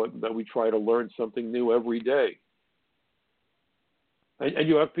it's important that we try to learn something new every day. And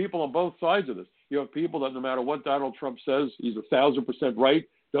you have people on both sides of this. You have people that no matter what Donald Trump says, he's 1,000% right.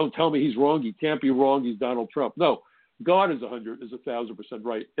 Don't tell me he's wrong. He can't be wrong. He's Donald Trump. No, God is 1,000%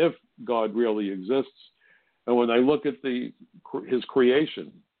 right if God really exists. And when I look at his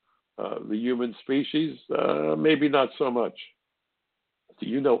creation, the human species, maybe not so much. Do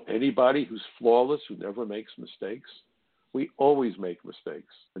you know anybody who's flawless, who never makes mistakes? We always make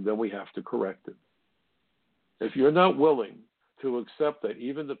mistakes, and then we have to correct it. If you're not willing to accept that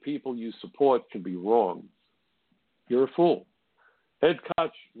even the people you support can be wrong, you're a fool. Ed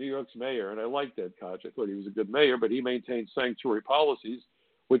Koch, New York's mayor, and I liked Ed Koch. I thought he was a good mayor, but he maintained sanctuary policies,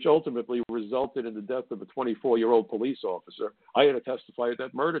 which ultimately resulted in the death of a 24-year-old police officer. I had to testify at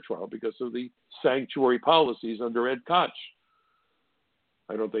that murder trial because of the sanctuary policies under Ed Koch.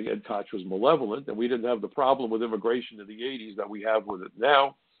 I don't think Ed Koch was malevolent, and we didn't have the problem with immigration in the 80s that we have with it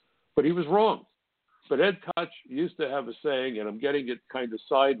now, but he was wrong. But Ed Koch used to have a saying, and I'm getting it kind of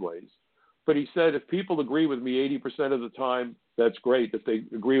sideways, but he said, if people agree with me 80% of the time, that's great. If they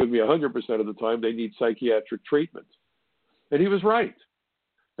agree with me 100% of the time, they need psychiatric treatment. And he was right.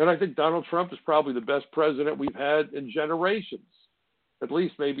 And I think Donald Trump is probably the best president we've had in generations, at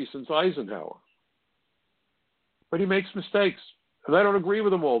least maybe since Eisenhower. But he makes mistakes. And I don't agree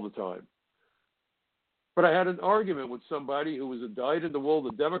with him all the time. But I had an argument with somebody who was a dyed-in-the-wool.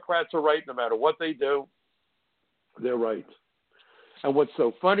 The Democrats are right. No matter what they do, they're right. And what's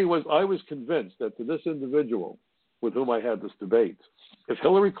so funny was I was convinced that to this individual with whom I had this debate, if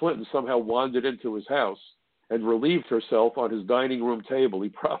Hillary Clinton somehow wandered into his house and relieved herself on his dining room table, he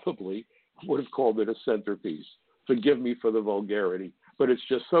probably would have called it a centerpiece. Forgive me for the vulgarity. But it's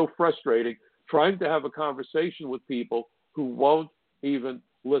just so frustrating trying to have a conversation with people who won't even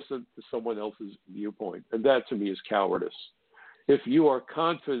listen to someone else's viewpoint. And that, to me, is cowardice. If you are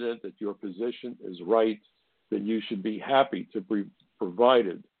confident that your position is right, then you should be happy to be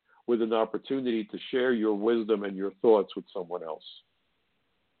provided with an opportunity to share your wisdom and your thoughts with someone else.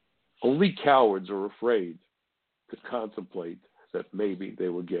 Only cowards are afraid to contemplate that maybe they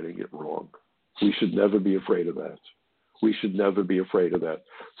were getting it wrong. We should never be afraid of that. We should never be afraid of that.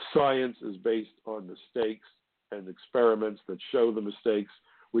 Science is based on mistakes and experiments that show the mistakes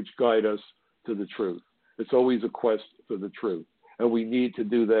which guide us to the truth. It's always a quest for the truth. And we need to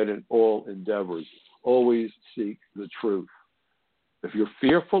do that in all endeavors. Always seek the truth. If you're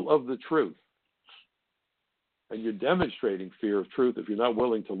fearful of the truth, and you're demonstrating fear of truth, if you're not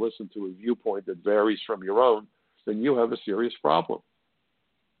willing to listen to a viewpoint that varies from your own, then you have a serious problem.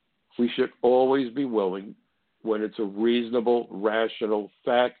 We should always be willing, when it's a reasonable, rational,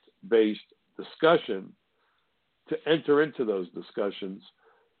 fact-based discussion, to enter into those discussions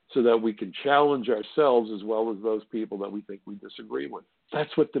so that we can challenge ourselves as well as those people that we think we disagree with.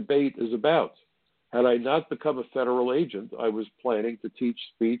 That's what debate is about. Had I not become a federal agent, I was planning to teach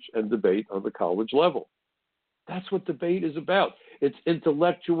speech and debate on the college level. That's what debate is about. It's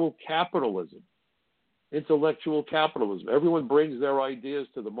intellectual capitalism. intellectual capitalism. Everyone brings their ideas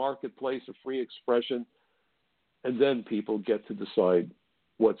to the marketplace of free expression, and then people get to decide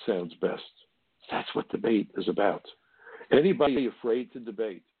what sounds best. That's what debate is about. Anybody afraid to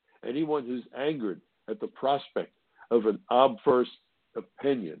debate, anyone who's angered at the prospect of an obverse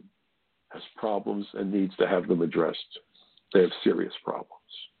opinion has problems and needs to have them addressed. They have serious problems.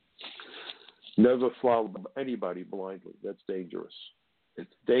 Never follow anybody blindly. That's dangerous.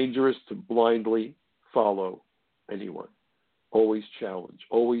 It's dangerous to blindly follow anyone. Always challenge,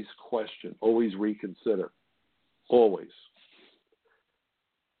 always question, always reconsider. Always.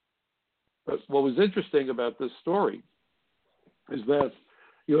 But what was interesting about this story is that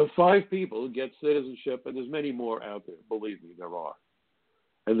you have 5 people who get citizenship, and there's many more out there. Believe me, there are.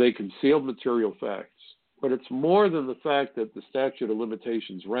 And they concealed material facts. But it's more than the fact that the statute of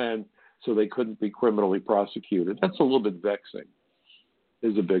limitations ran so they couldn't be criminally prosecuted. That's a little bit vexing.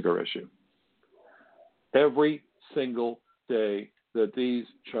 Is a bigger issue. Every single day that these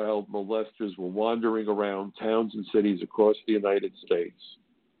child molesters were wandering around towns and cities across the United States,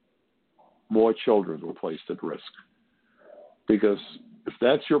 more children were placed at risk. Because if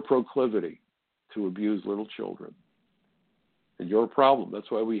that's your proclivity to abuse little children, and you're a problem, that's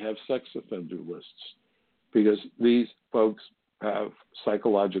why we have sex offender lists, because these folks have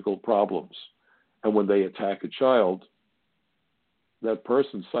psychological problems. And when they attack a child, that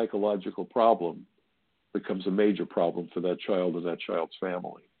person's psychological problem becomes a major problem for that child and that child's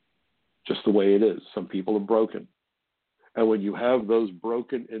family. Just the way it is. Some people are broken. And when you have those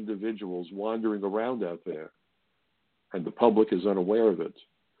broken individuals wandering around out there, and the public is unaware of it,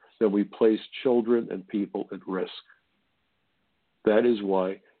 then we place children and people at risk. That is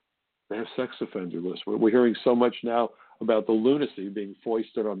why they have sex offender lists. We're hearing so much now about the lunacy being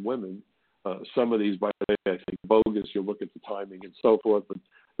foisted on women. Some of these, by the way, I think bogus. You look at the timing and so forth, but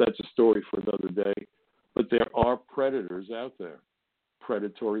that's a story for another day. But there are predators out there,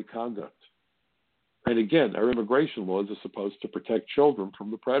 predatory conduct. And again, our immigration laws are supposed to protect children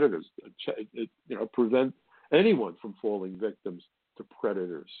from the predators, prevent anyone from falling victims to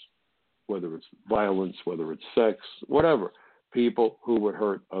predators, whether it's violence, whether it's sex, whatever, people who would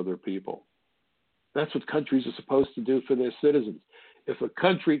hurt other people. That's what countries are supposed to do for their citizens. If a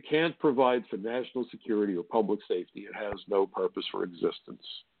country can't provide for national security or public safety, it has no purpose for existence.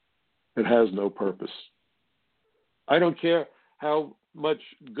 It has no purpose. I don't care how much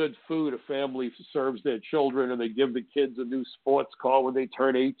good food a family serves their children and they give the kids a new sports car when they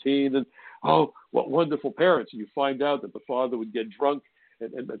turn 18 and, oh, what wonderful parents. And you find out that the father would get drunk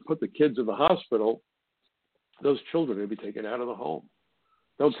and put the kids in the hospital. Those children are going to be taken out of the home.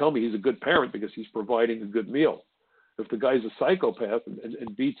 Don't tell me he's a good parent because he's providing a good meal. If the guy's a psychopath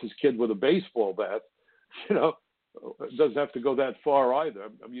and beats his kid with a baseball bat, it doesn't have to go that far either.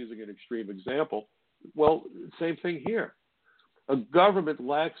 I'm using an extreme example. Well, same thing here. A government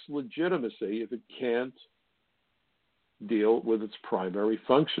lacks legitimacy if it can't deal with its primary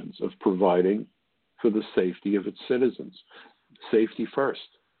functions of providing for the safety of its citizens. Safety first.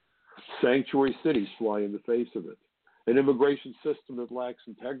 Sanctuary cities fly in the face of it. An immigration system that lacks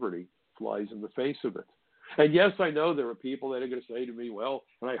integrity flies in the face of it. And yes, I know there are people that are going to say to me, well,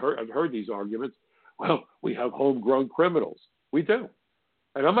 and I've heard these arguments, well, we have homegrown criminals. We do.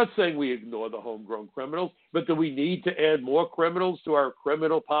 And I'm not saying we ignore the homegrown criminals, but do we need to add more criminals to our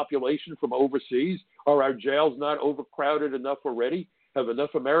criminal population from overseas? Are our jails not overcrowded enough already? Have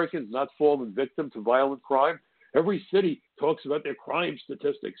enough Americans not fallen victim to violent crime? Every city talks about their crime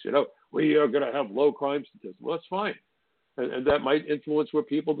statistics. We are going to have low crime statistics. Well, that's fine. And that might influence where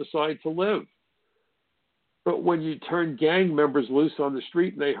people decide to live. But when you turn gang members loose on the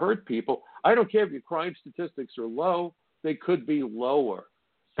street and they hurt people, I don't care if your crime statistics are low, they could be lower.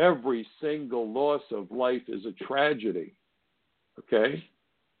 Every single loss of life is a tragedy, okay?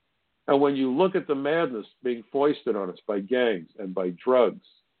 And when you look at the madness being foisted on us by gangs and by drugs,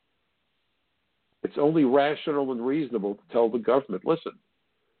 it's only rational and reasonable to tell the government, listen,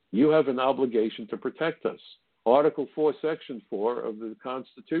 you have an obligation to protect us. Article 4, Section 4 of the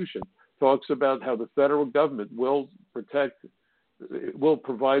Constitution talks about how the federal government will provide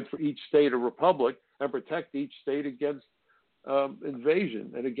for each state a republic and protect each state against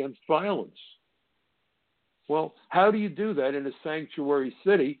invasion and against violence. Well, how do you do that in a sanctuary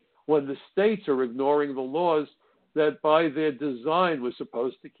city when the states are ignoring the laws that by their design were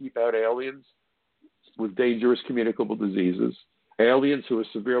supposed to keep out aliens with dangerous communicable diseases, aliens who are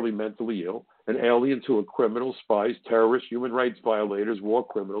severely mentally ill, and aliens who are criminals, spies, terrorists, human rights violators, war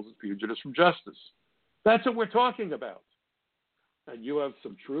criminals, and fugitives from justice? That's what we're talking about. And you have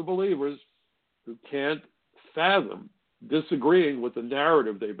some true believers who can't fathom disagreeing with the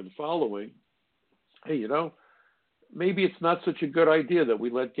narrative they've been following hey, maybe it's not such a good idea that we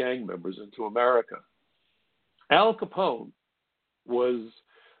let gang members into America. Al Capone was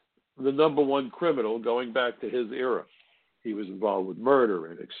the number one criminal going back to his era. He was involved with murder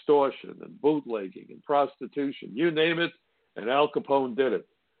and extortion and bootlegging and prostitution, you name it, and Al Capone did it.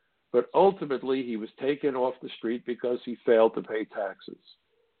 But ultimately, he was taken off the street because he failed to pay taxes.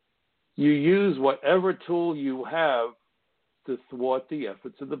 You use whatever tool you have to thwart the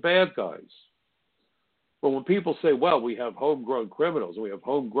efforts of the bad guys. But when people say, well, we have homegrown criminals, we have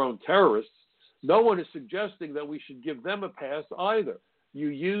homegrown terrorists, no one is suggesting that we should give them a pass either. You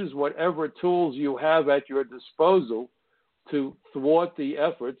use whatever tools you have at your disposal to thwart the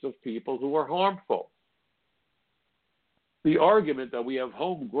efforts of people who are harmful. The argument that we have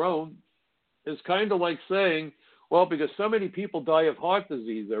homegrown is kind of like saying, well, because so many people die of heart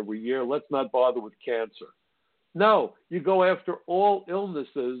disease every year, let's not bother with cancer. No, you go after all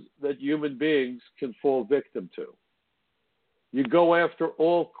illnesses that human beings can fall victim to. You go after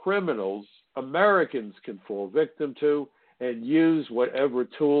all criminals Americans can fall victim to and use whatever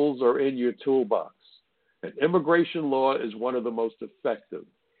tools are in your toolbox. And immigration law is one of the most effective.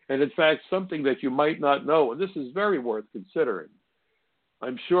 And in fact, something that you might not know, and this is very worth considering.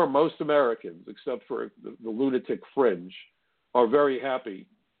 I'm sure most Americans, except for the lunatic fringe, are very happy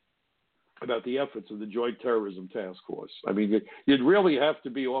about the efforts of the Joint Terrorism Task Force. I mean, you'd really have to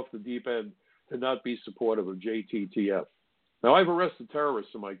be off the deep end to not be supportive of JTTF. Now, I've arrested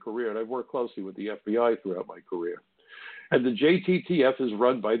terrorists in my career, and I've worked closely with the FBI throughout my career. And the JTTF is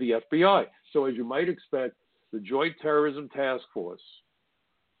run by the FBI. So as you might expect, the Joint Terrorism Task Force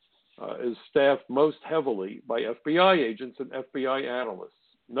is staffed most heavily by FBI agents and FBI analysts.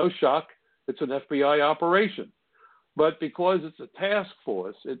 No shock, it's an FBI operation. But because it's a task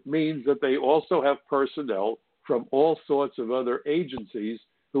force, it means that they also have personnel from all sorts of other agencies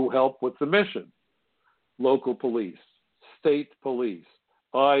who help with the mission. Local police, state police,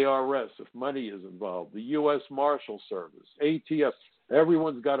 IRS, if money is involved, the U.S. Marshal Service, ATF.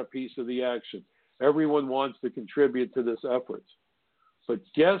 Everyone's got a piece of the action. Everyone wants to contribute to this effort. But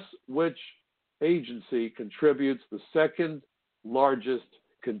guess which agency contributes the second largest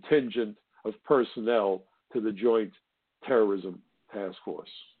contingent of personnel to the Joint Terrorism Task Force?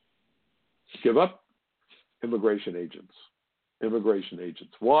 Give up? Immigration agents. Immigration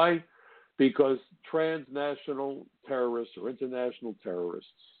agents. Why? Because transnational terrorists or international terrorists,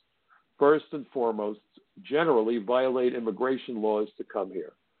 first and foremost, generally violate immigration laws to come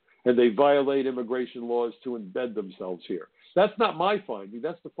here. And they violate immigration laws to embed themselves here. That's not my finding.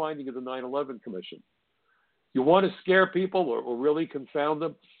 That's the finding of the 9/11 Commission. You want to scare people or really confound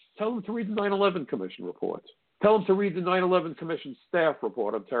them? Tell them to read the 9/11 Commission report. Tell them to read the 9/11 Commission staff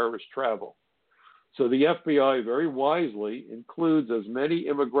report on terrorist travel. So the FBI very wisely includes as many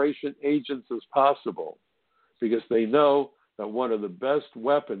immigration agents as possible because they know that one of the best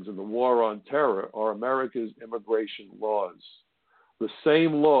weapons in the war on terror are America's immigration laws. The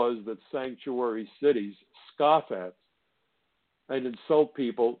same laws that sanctuary cities scoff at and insult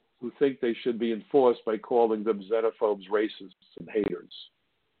people who think they should be enforced by calling them xenophobes, racists, and haters.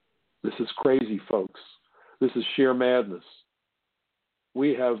 This is crazy, folks. This is sheer madness.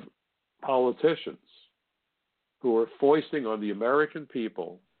 We have politicians who are foisting on the American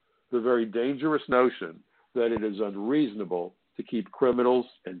people the very dangerous notion that it is unreasonable to keep criminals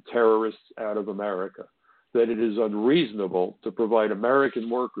and terrorists out of America, that it is unreasonable to provide American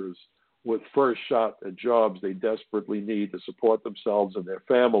workers with first shot at jobs they desperately need to support themselves and their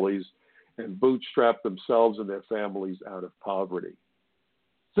families and bootstrap themselves and their families out of poverty.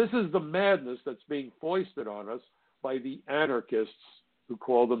 This is the madness that's being foisted on us by the anarchists who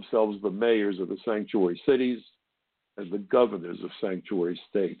call themselves the mayors of the sanctuary cities and the governors of sanctuary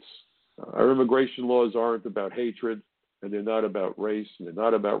states. Our immigration laws aren't about hatred, and they're not about race, and they're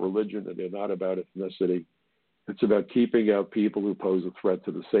not about religion, and they're not about ethnicity. It's about keeping out people who pose a threat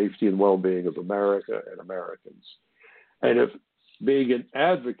to the safety and well-being of America and Americans. And if being an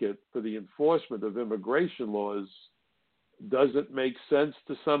advocate for the enforcement of immigration laws doesn't make sense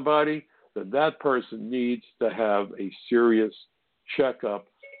to somebody, then that person needs to have a serious checkup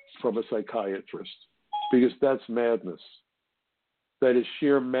from a psychiatrist, because that's madness. That is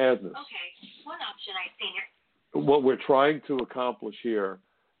sheer madness. Okay, one option I've seen here. What we're trying to accomplish here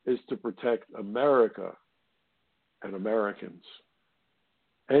is to protect America and Americans.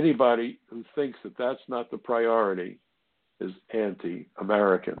 Anybody who thinks that that's not the priority is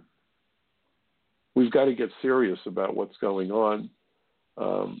anti-American. We've got to get serious about what's going on.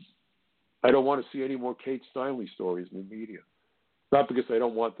 I don't want to see any more Kate Steinle stories in the media. Not because I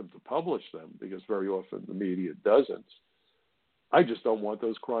don't want them to publish them, because very often the media doesn't. I just don't want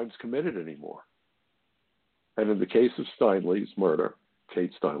those crimes committed anymore. And in the case of Steinley's murder,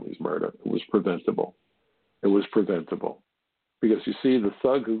 Kate Steinley's murder, it was preventable. It was preventable. Because you see, the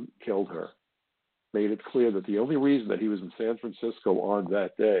thug who killed her made it clear that the only reason that he was in San Francisco on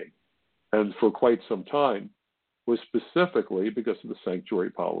that day, and for quite some time, was specifically because of the sanctuary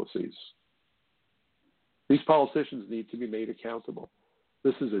policies. These politicians need to be made accountable.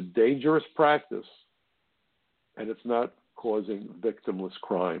 This is a dangerous practice, and it's not causing victimless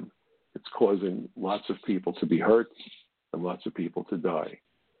crime. It's causing lots of people to be hurt and lots of people to die.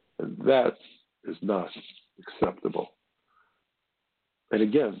 And that is not acceptable. And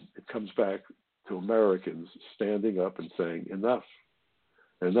again, it comes back to Americans standing up and saying, enough,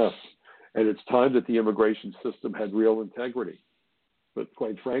 enough. And it's time that the immigration system had real integrity. But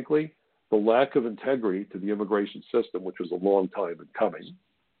quite frankly, the lack of integrity to the immigration system, which was a long time in coming,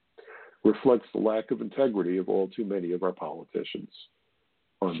 reflects the lack of integrity of all too many of our politicians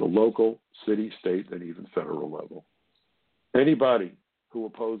on the local, city, state, and even federal level. Anybody who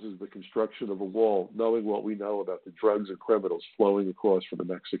opposes the construction of a wall, knowing what we know about the drugs and criminals flowing across from the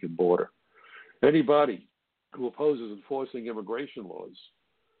Mexican border, anybody who opposes enforcing immigration laws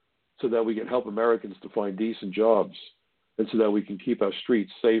so that we can help Americans to find decent jobs and so that we can keep our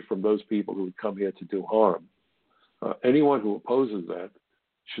streets safe from those people who would come here to do harm, anyone who opposes that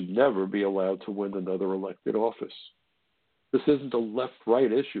should never be allowed to win another elected office. This isn't a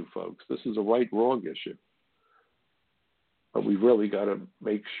left-right issue, folks. This is a right-wrong issue. But we've really got to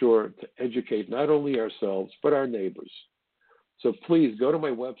make sure to educate not only ourselves, but our neighbors. So please go to my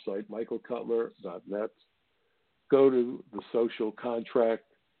website, michaelcutler.net, go to the social contract,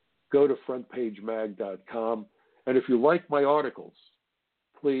 go to frontpagemag.com, and if you like my articles,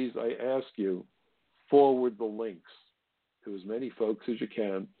 please, I ask you, forward the links to as many folks as you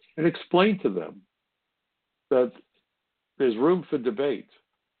can and explain to them that there's room for debate.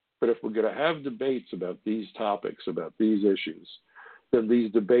 But if we're going to have debates about these topics, about these issues, then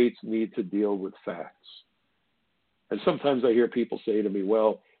these debates need to deal with facts. And sometimes I hear people say to me,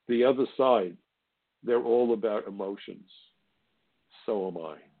 well, the other side, they're all about emotions. So am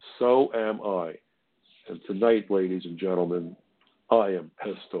I. So am I. And tonight, ladies and gentlemen, I am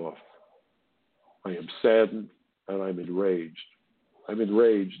pissed off. I am saddened and I'm enraged. I'm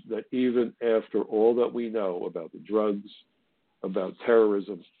enraged that even after all that we know about the drugs, about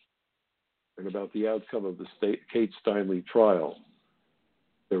terrorism, and about the outcome of the Kate Steinley trial,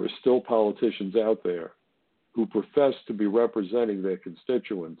 there are still politicians out there who profess to be representing their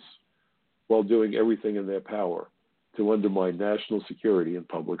constituents while doing everything in their power to undermine national security and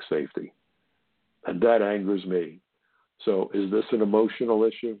public safety. And that angers me. So is this an emotional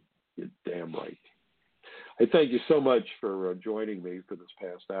issue? You're damn right. I thank you so much for joining me for this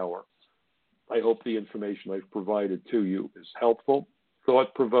past hour. I hope the information I've provided to you is helpful,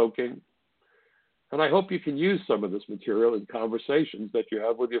 thought-provoking, and I hope you can use some of this material in conversations that you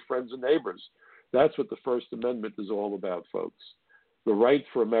have with your friends and neighbors. That's what the First Amendment is all about, folks. The right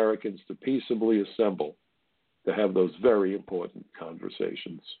for Americans to peaceably assemble, to have those very important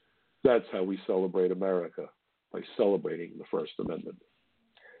conversations. That's how we celebrate America, by celebrating the First Amendment.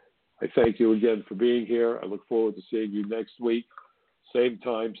 I thank you again for being here. I look forward to seeing you next week, same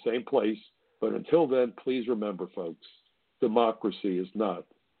time, same place. But until then, please remember, folks, democracy is not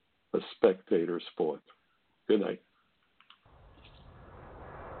a spectator sport. Good night.